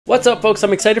What's up, folks?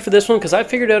 I'm excited for this one because I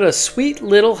figured out a sweet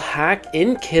little hack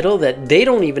in Kittl that they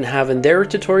don't even have in their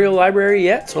tutorial library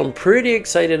yet. So I'm pretty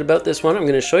excited about this one. I'm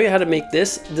going to show you how to make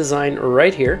this design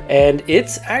right here. And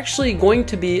it's actually going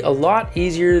to be a lot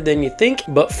easier than you think.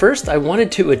 But first, I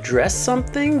wanted to address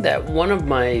something that one of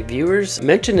my viewers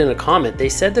mentioned in a comment. They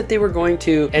said that they were going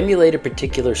to emulate a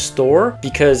particular store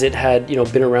because it had,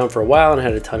 been around for a while and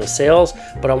had a ton of sales.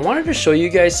 But I wanted to show you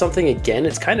guys something again.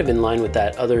 It's kind of in line with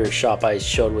that other shop I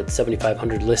showed with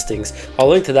 7,500 listings. I'll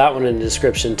link to that one in the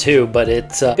description too, but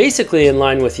it's basically in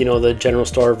line with, the general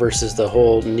store versus the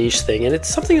whole niche thing. And it's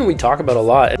something that we talk about a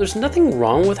lot. There's nothing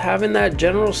wrong with having that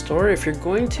general store if you're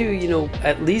going to,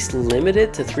 at least limit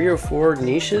it to 3 or 4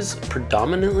 niches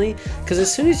predominantly. Because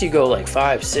as soon as you go like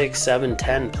 5, 6, 7,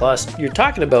 10 plus, you're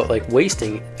talking about like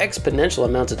wasting exponential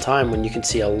amounts of time when you can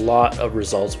see a lot of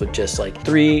results with just like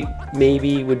 3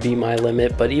 maybe would be my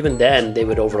limit, but even then they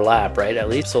would overlap, right? At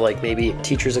least. So like maybe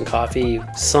teachers and coffee,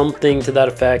 something to that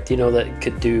effect, that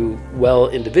could do well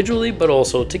individually, but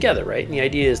also together, right? And the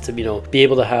idea is to, be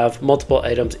able to have multiple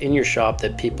items in your shop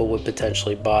that people would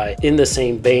potentially buy in the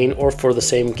same vein or for the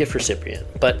same gift recipient.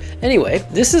 But anyway,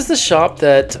 this is the shop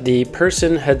that the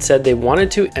person had said they wanted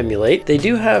to emulate. They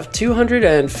do have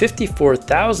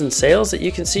 254,000 sales that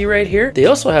you can see right here. They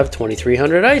also have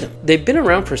 2,300 items. They've been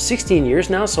around for 16 years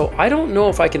now, so I don't know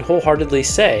if I can wholeheartedly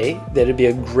say that it'd be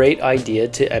a great idea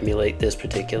to emulate this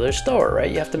particular store, right?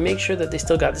 You have to make sure that they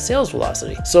still got the sales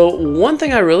velocity. So one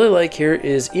thing I really like here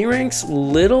is eRank's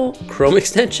little Chrome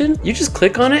extension. You just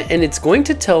click on it and it's going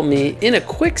to tell me in a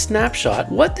quick snapshot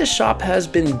what the shop has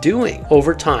been doing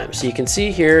over time. So you can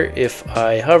see here, if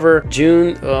I hover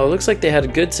June, looks like they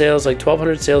had good sales, like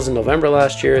 1,200 sales in November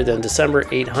last year, then December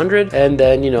 800, and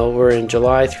then we're in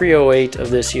July 308 of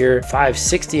this year,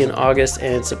 560 in August,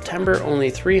 and September only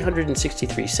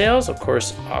 363 sales. Of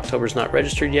course, October's not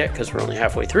registered yet because we're only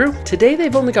halfway through. Today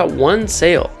they've only got 1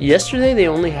 sale. Yesterday they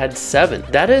only had 7.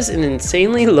 That is an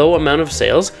insanely low amount of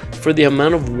sales for the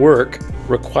amount of work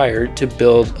required to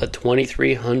build a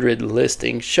 2,300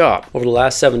 listing shop. Over the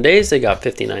last 7 days they got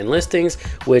 59 listings,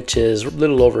 which is a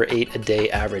little over 8 a day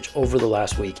average over the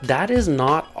last week. That is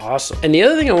not awesome. And the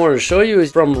other thing I wanted to show you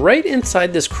is from right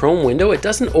inside this Chrome window, it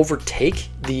doesn't overtake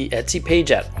the Etsy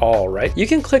page at all, right? You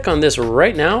can click on this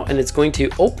right now and it's going to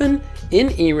open in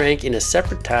eRank in a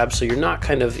separate tab, so you're not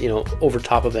kind of over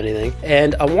top of anything.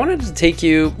 And I wanted to take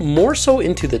you more so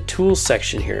into the tools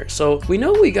section here. So we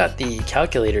know we got the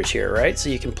calculators here, right? So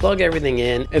you can plug everything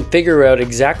in and figure out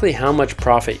exactly how much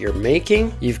profit you're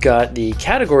making. You've got the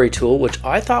category tool, which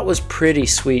I thought was pretty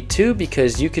sweet too,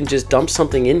 because you can just dump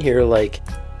something in here like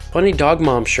funny dog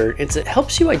mom shirt. It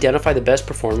helps you identify the best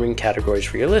performing categories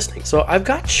for your listing. So I've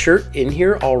got shirt in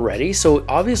here already. So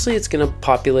obviously it's going to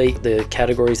populate the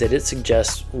categories that it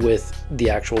suggests with the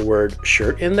actual word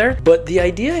shirt in there. But the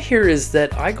idea here is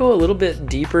that I go a little bit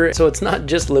deeper. So it's not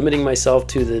just limiting myself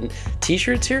to the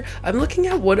t-shirts here. I'm looking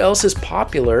at what else is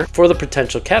popular for the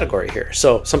potential category here.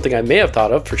 So something I may have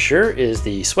thought of for sure is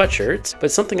the sweatshirts,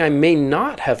 but something I may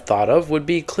not have thought of would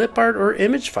be clip art or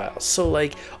image files. So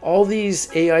like all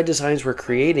these AI designs we're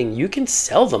creating, you can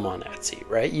sell them on Etsy,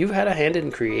 right? You've had a hand in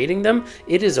creating them.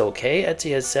 It is okay,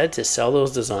 Etsy has said, to sell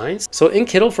those designs. So in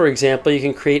Kittl, for example, you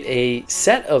can create a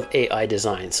set of AI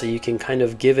designs. So you can kind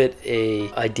of give it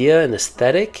a idea, an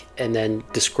aesthetic, and then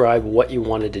describe what you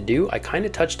wanted to do. I kind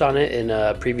of touched on it in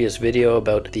a previous video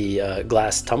about the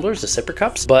glass tumblers, the sipper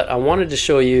cups, but I wanted to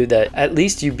show you that at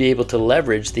least you'd be able to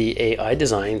leverage the AI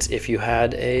designs if you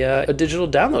had a digital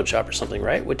download shop or something,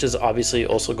 right? Which is obviously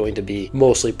also going to be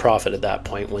mostly profit at that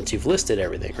point once you've listed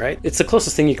everything, right? It's the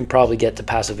closest thing you can probably get to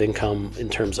passive income in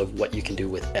terms of what you can do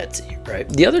with Etsy, right?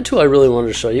 The other tool I really wanted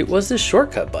to show you was this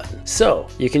shortcut button. So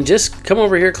you can just come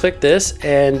over here, click this,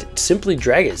 and simply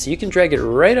drag it. So you can drag it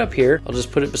right up here. I'll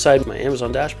just put it beside my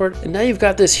Amazon dashboard, and now you've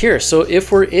got this here. So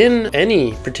if we're in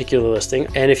any particular listing,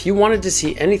 and if you wanted to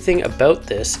see anything about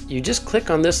this, you just click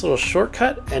on this little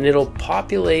shortcut and it'll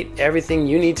populate everything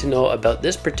you need to know about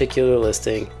this particular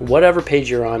listing. Whatever page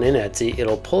you're on in Etsy,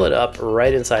 it'll pull it up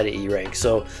right inside of eRank.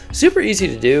 So super easy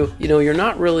to do. You're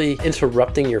not really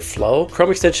interrupting your flow.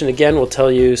 Chrome extension again will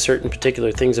tell you certain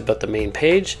particular things about the main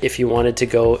page. If you wanted to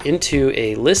go into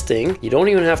a listing, you don't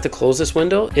even have to close this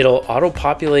window. It'll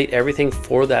auto-populate everything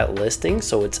for that listing.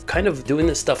 So it's kind of doing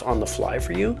this stuff on the fly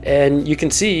for you. And you can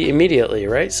see immediately,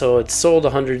 right? So it's sold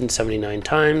 179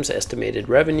 times. Estimated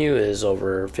revenue is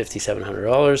over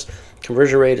 $5,700.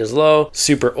 Conversion rate is low,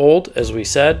 super old, as we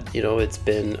said, you know, it's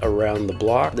been around the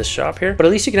block, this shop here, but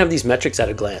at least you can have these metrics at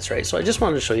a glance, right? So I just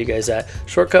wanted to show you guys that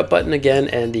shortcut button again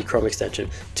and the Chrome extension.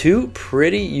 Two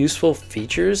pretty useful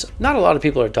features. Not a lot of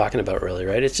people are talking about really,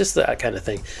 right? It's just that kind of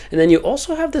thing. And then you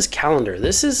also have this calendar.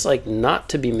 This is like not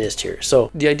to be missed here.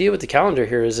 So the idea with the calendar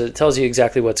here is it tells you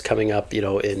exactly what's coming up, you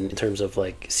know, in terms of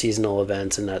like seasonal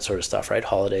events and that sort of stuff, right?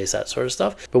 Holidays, that sort of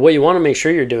stuff. But what you want to make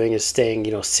sure you're doing is staying,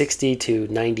 you know, 60 to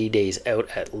 90 days out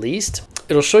at least.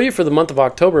 It'll show you for the month of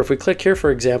October. If we click here,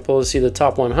 for example, see the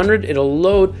top 100, it'll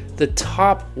load the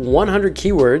top 100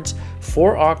 keywords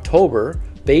for October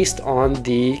based on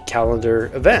the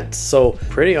calendar events. So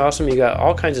pretty awesome. You got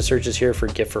all kinds of searches here for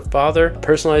gift for father,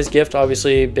 personalized gift,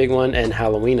 obviously big one, and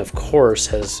Halloween of course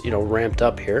has, you know, ramped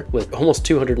up here with almost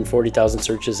 240,000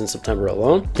 searches in September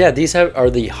alone. Yeah, these are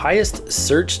the highest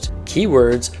searched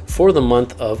keywords for the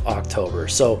month of October.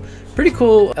 So pretty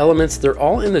cool elements. They're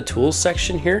all in the tools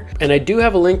section here. And I do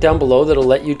have a link down below that'll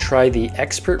let you try the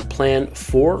expert plan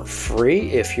for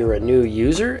free if you're a new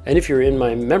user. And if you're in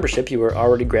my membership, you were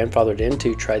already grandfathered in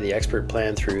to try the expert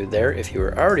plan through there if you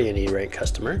were already an eRank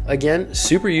customer. Again,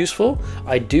 super useful.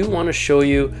 I do want to show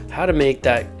you how to make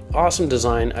that awesome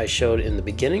design I showed in the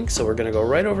beginning. So we're going to go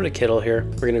right over to Kittl here.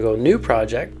 We're going to go new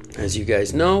project. As you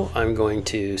guys know, I'm going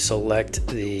to select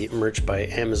the Merch by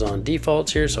Amazon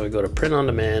defaults here. So I go to print on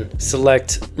demand,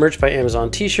 select Merch by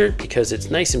Amazon t-shirt because it's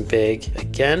nice and big.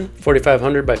 Again,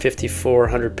 4500 by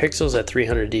 5400 pixels at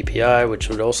 300 DPI, which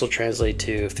would also translate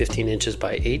to 15 inches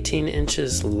by 18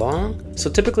 inches long. So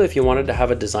typically if you wanted to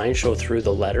have a design show through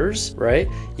the letters, right,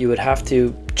 you would have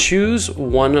to choose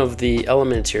one of the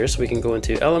elements here. So we can go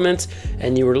into elements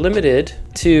and you were limited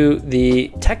to the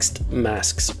text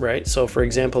masks, right? So for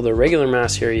example, the regular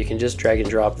mask here, you can just drag and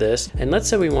drop this. And let's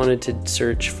say we wanted to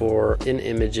search for in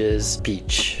images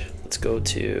beach. Let's go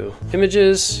to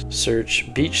images,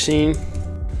 search beach scene.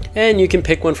 And you can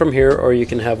pick one from here or you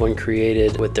can have one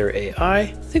created with their AI.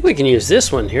 I think we can use this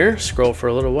one here, scroll for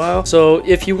a little while. So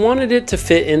if you wanted it to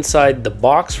fit inside the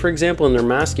box, for example, in their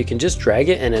mask, you can just drag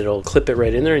it and it'll clip it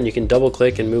right in there and you can double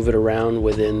click and move it around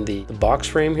within the box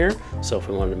frame here. So if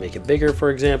we wanted to make it bigger,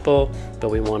 for example, but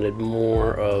we wanted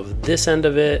more of this end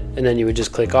of it, and then you would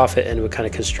just click off it and it would kind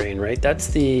of constrain, right? That's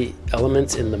the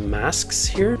elements in the masks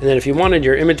here. And then if you wanted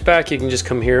your image back, you can just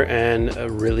come here and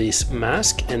release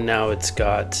mask. And now it's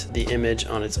got the image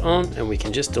on its own and we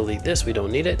can just delete this. We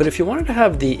don't need it. But if you wanted to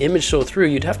have the image show through,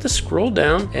 you'd have to scroll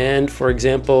down and for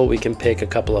example, we can pick a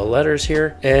couple of letters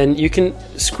here and you can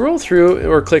scroll through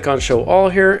or click on show all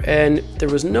here, and there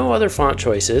was no other font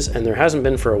choices and there hasn't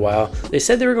been for a while. They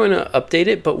said they were going to update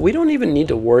it, but we don't even need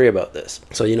to worry about this.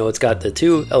 So you know, it's got the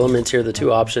two elements here, the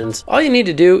two options. All you need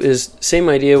to do is same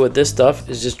idea with this stuff,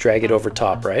 is just drag it over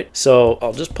top, right? So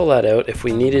I'll just pull that out. If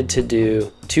we needed to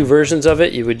do two versions of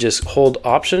it, you would just hold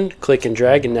option, click and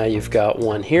drag, and now you've got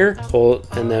one here, hold,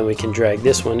 and then we can drag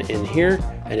this one in here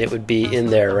and it would be in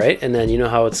there, right? And then you know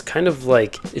how it's kind of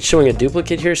like it's showing a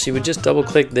duplicate here, so you would just double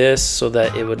click this so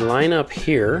that it would line up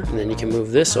here, and then you can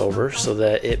move this over so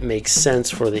that it makes sense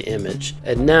for the image.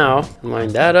 And now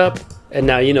line that up, and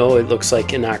now you know it looks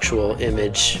like an actual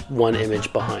image, one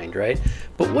image behind, right?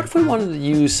 But what if we wanted to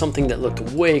use something that looked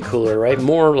way cooler, right?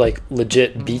 More like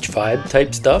legit beach vibe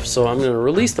type stuff. So I'm gonna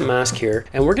release the mask here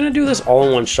and we're gonna do this all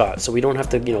in one shot. So we don't have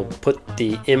to, you know, put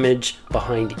the image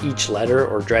behind each letter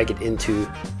or drag it into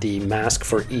the mask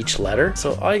for each letter.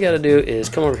 So all you gotta do is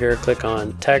come over here, click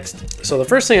on text. So the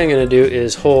first thing I'm gonna do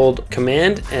is hold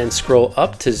Command and scroll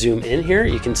up to zoom in here.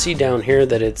 You can see down here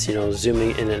that it's, you know,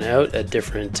 zooming in and out at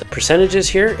different percentages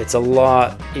here. It's a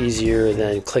lot easier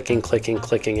than clicking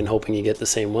and hoping you get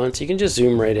the same one. So you can just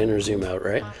zoom right in or zoom out,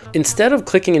 right? Instead of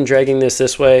clicking and dragging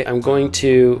this way, I'm going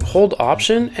to hold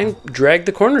option and drag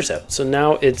the corners out. So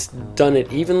now it's done it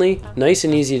evenly, nice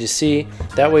and easy to see.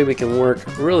 That way we can work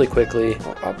really quickly.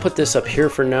 I'll put this up here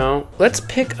for now. Let's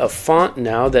pick a font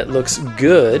now that looks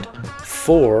good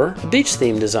for a beach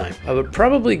theme design. I would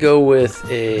probably go with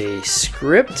a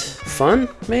script fun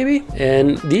maybe.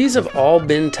 And these have all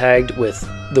been tagged with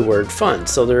the word fun.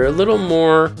 So they're a little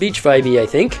more beach vibey, I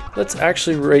think. Let's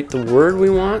actually write the word we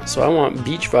want. So I want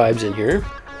beach vibes in here.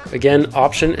 Again,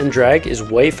 option and drag is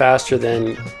way faster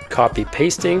than copy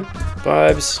pasting.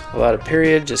 Vibes, a lot of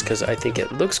period, just because I think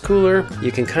it looks cooler.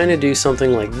 You can kind of do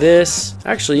something like this.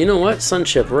 Actually, you know what?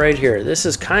 Sunship right here. This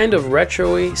is kind of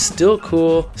retro-y, still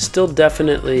cool, still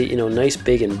definitely, you know, nice,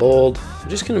 big, and bold. I'm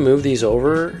just gonna move these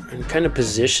over and kind of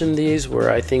position these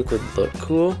where I think would look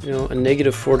cool. You know, a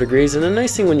 -4 degrees. And the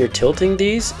nice thing when you're tilting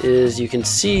these is you can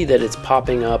see that it's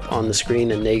popping up on the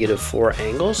screen a -4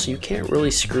 angle, so you can't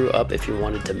really screw up if you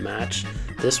wanted to match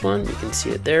this one. You can see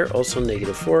it there, also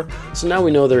 -4. So now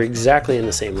we know they're exactly in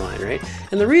the same line, right?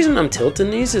 And the reason I'm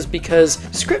tilting these is because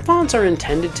script fonts are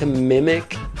intended to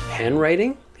mimic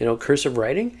handwriting, you know, cursive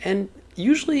writing. And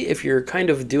usually if you're kind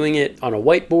of doing it on a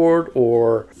whiteboard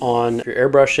or on your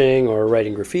airbrushing or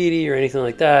writing graffiti or anything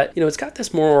like that, you know, it's got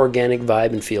this more organic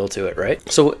vibe and feel to it, right?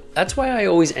 So that's why I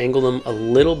always angle them a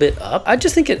little bit up. I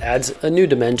just think it adds a new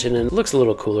dimension and it looks a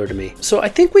little cooler to me. So I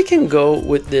think we can go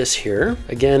with this here.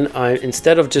 Again,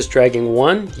 instead of just dragging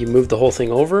one, you move the whole thing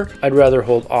over. I'd rather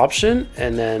hold Option,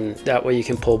 and then that way you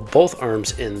can pull both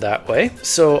arms in that way.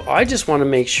 So I just want to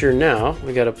make sure now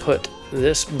we got to put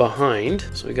this behind.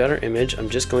 So we got our image. I'm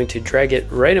just going to drag it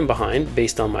right in behind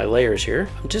based on my layers here.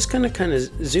 I'm just going to kind of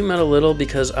zoom out a little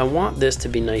because I want this to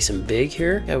be nice and big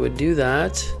here. I would do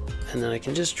that. And then I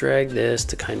can just drag this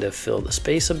to kind of fill the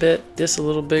space a bit. This a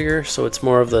little bigger, so it's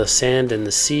more of the sand and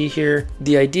the sea here.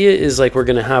 The idea is like we're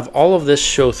gonna have all of this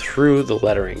show through the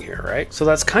lettering here, right? So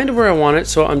that's kind of where I want it.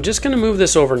 So I'm just gonna move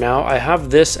this over now. I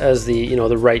have this as the, you know,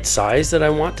 the right size that I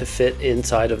want to fit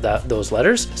inside of those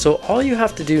letters. So all you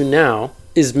have to do now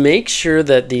is make sure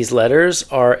that these letters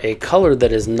are a color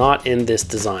that is not in this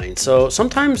design. So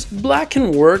sometimes black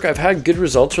can work. I've had good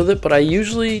results with it, but I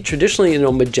usually, traditionally, you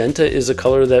know, magenta is a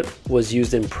color that was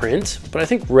used in print, but I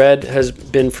think red has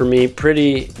been for me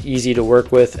pretty easy to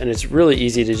work with, and it's really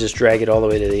easy to just drag it all the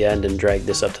way to the end and drag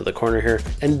this up to the corner here.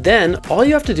 And then all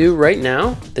you have to do right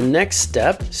now, the next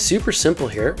step, super simple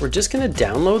here, we're just gonna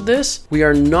download this. We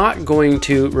are not going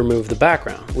to remove the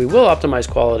background. We will optimize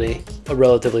quality, a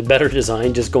relatively better design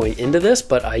just going into this,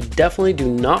 but I definitely do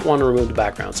not want to remove the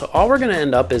background. So all we're going to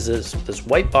end up is this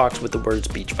white box with the words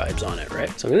Beach Vibes on it, right?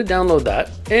 So I'm going to download that.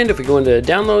 And if we go into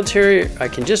downloads here, I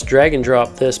can just drag and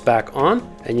drop this back on,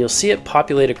 and you'll see it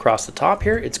populate across the top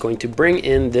here. It's going to bring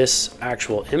in this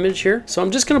actual image here. So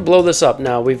I'm just going to blow this up.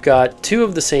 Now we've got two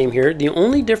of the same here. The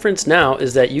only difference now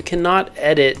is that you cannot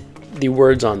edit the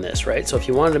words on this, right? So if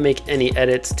you wanted to make any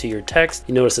edits to your text,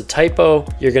 you notice a typo,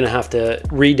 you're gonna have to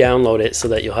re-download it so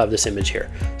that you'll have this image here.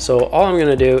 So all I'm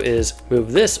gonna do is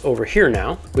move this over here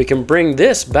now. We can bring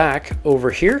this back over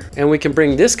here, and we can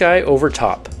bring this guy over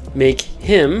top. Make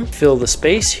him fill the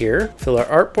space here, fill our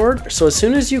artboard. So as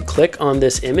soon as you click on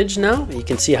this image now, you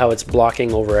can see how it's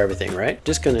blocking over everything, right?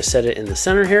 Just gonna set it in the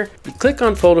center here. You click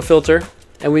on photo filter,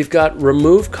 and we've got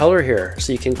remove color here.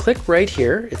 So you can click right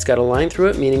here. It's got a line through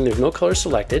it, meaning there's no color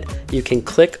selected. You can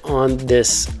click on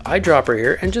this eyedropper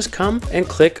here and just come and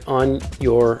click on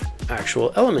your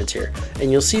actual element here.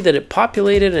 And you'll see that it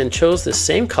populated and chose the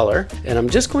same color. And I'm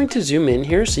just going to zoom in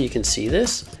here so you can see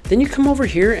this. Then you come over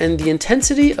here and the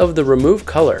intensity of the remove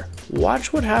color.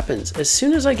 Watch what happens. As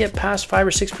soon as I get past 5 or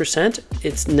 6%,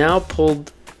 it's now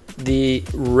pulled the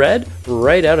red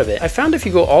right out of it. I found if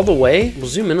you go all the way, we'll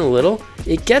zoom in a little,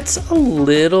 it gets a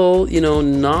little, you know,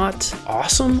 not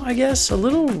awesome, I guess, a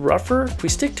little rougher. If we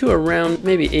stick to around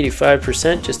maybe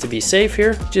 85% just to be safe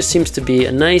here, just seems to be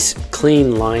a nice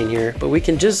clean line here, but we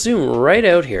can just zoom right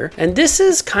out here. And this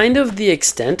is kind of the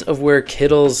extent of where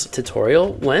Kittl's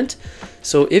tutorial went.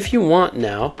 So if you want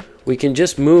now, we can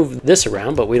just move this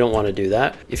around, but we don't want to do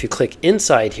that. If you click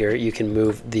inside here, you can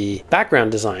move the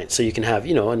background design. So you can have,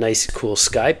 you know, a nice cool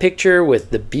sky picture with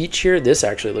the beach here. This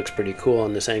actually looks pretty cool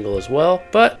on this angle as well.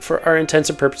 But for our intents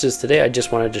and purposes today, I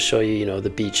just wanted to show you, you know, the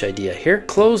beach idea here.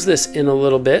 Close this in a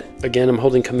little bit. Again, I'm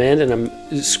holding Command and I'm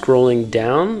scrolling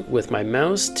down with my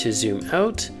mouse to zoom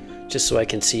out, just so I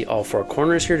can see all four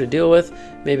corners here to deal with.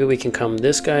 Maybe we can come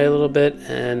this guy a little bit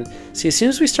and see, as soon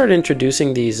as we start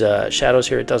introducing these shadows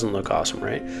here, it doesn't look awesome,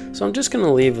 right? So I'm just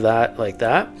gonna leave that like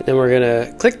that. And then we're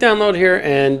gonna click download here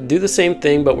and do the same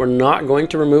thing, but we're not going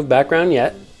to remove background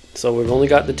yet. So we've only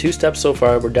got the 2 steps so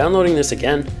far. We're downloading this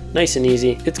again, nice and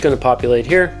easy. It's gonna populate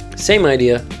here. Same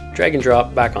idea, drag and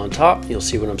drop back on top. You'll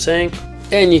see what I'm saying.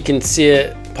 And you can see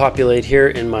it populate here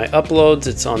in my uploads.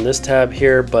 It's on this tab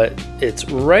here, but it's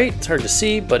hard to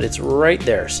see, but it's right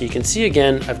there. So you can see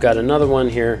again, I've got another one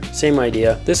here, same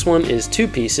idea. This one is 2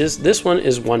 pieces. This one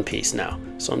is 1 piece now.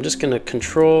 So I'm just gonna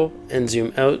control and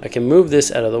zoom out. I can move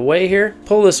this out of the way here,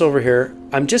 pull this over here.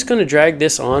 I'm just gonna drag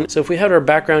this on. So if we had our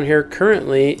background here,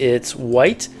 currently it's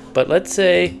white, but let's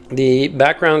say the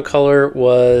background color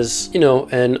was, you know,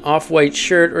 an off-white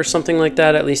shirt or something like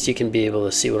that. At least you can be able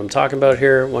to see what I'm talking about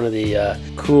here. One of the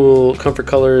cool Comfort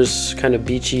Colors kind of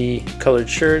beachy colored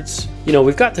shirts. you know,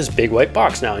 we've got this big white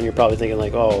box now, and you're probably thinking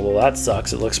like, oh, well, that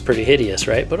sucks. It looks pretty hideous,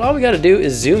 right? But all we got to do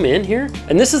is zoom in here.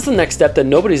 And this is the next step that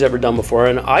nobody's ever done before.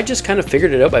 And I just kind of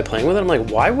figured it out by playing with it. I'm like,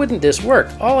 why wouldn't this work?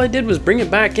 All I did was bring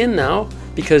it back in now,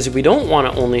 because we don't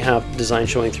want to only have design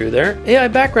showing through there. AI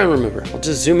background remover. I'll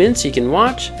just zoom in so you can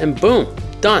watch, and boom,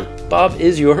 done. Bob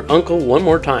is your uncle one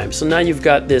more time. So now you've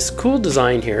got this cool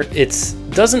design here. It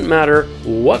doesn't matter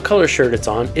what color shirt it's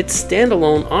on. It's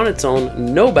standalone on its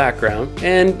own, no background,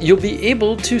 and you'll be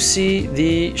able to see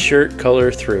the shirt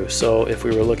color through. So if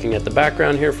we were looking at the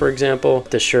background here, for example,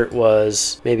 the shirt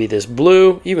was maybe this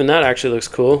blue. Even that actually looks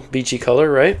cool, beachy color,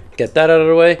 right? Get that out of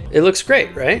the way. It looks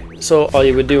great, right? So all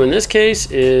you would do in this case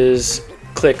is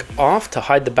click off to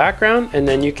hide the background, and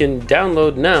then you can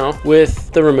download now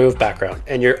with the remove background,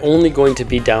 and you're only going to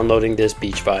be downloading this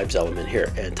beach vibes element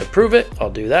here. And to prove it, I'll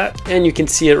do that, and you can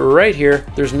see it right here.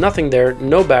 There's nothing there,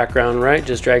 no background, right?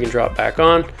 Just drag and drop back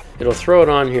on. It'll throw it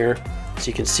on here so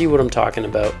you can see what I'm talking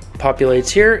about. Populates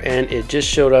here, and it just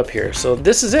showed up here. So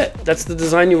this is it. That's the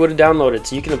design you would have downloaded.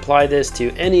 So you can apply this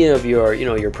to any of your, you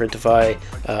know, your Printify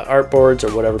artboards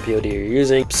or whatever POD you're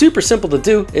using. Super simple to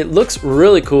do. It looks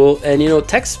really cool, and you know,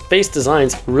 text-based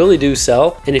designs really do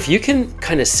sell. And if you can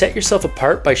kind of set yourself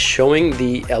apart by showing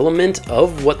the element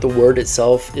of what the word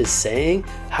itself is saying,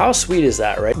 how sweet is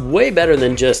that, right? Way better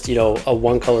than just, you know, a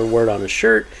one color word on a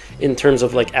shirt in terms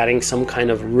of like adding some kind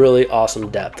of really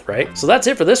awesome depth, right? So that's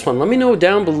it for this one. Let me know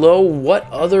down below what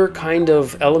other kind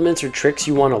of elements or tricks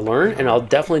you want to learn, and I'll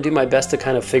definitely do my best to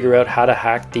kind of figure out how to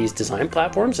hack these design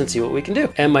platforms and see what we can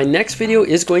do. And my next video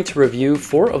is going to review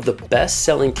 4 of the best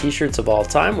selling t-shirts of all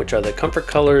time, which are the Comfort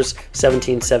Colors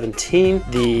 1717,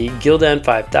 the Gildan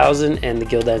 5000, and the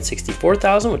Gildan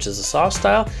 64000, which is a soft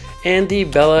style, and the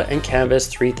Bella and Canvas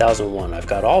 3001. I've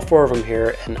got all 4 of them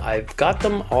here, and I've got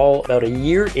them all about a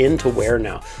year into wear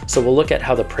now. So we'll look at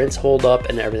how the prints hold up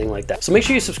and everything like that. So make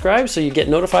sure you subscribe so you get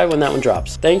notified when that one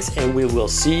drops. Thanks, and we will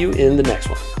see you in the next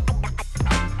one.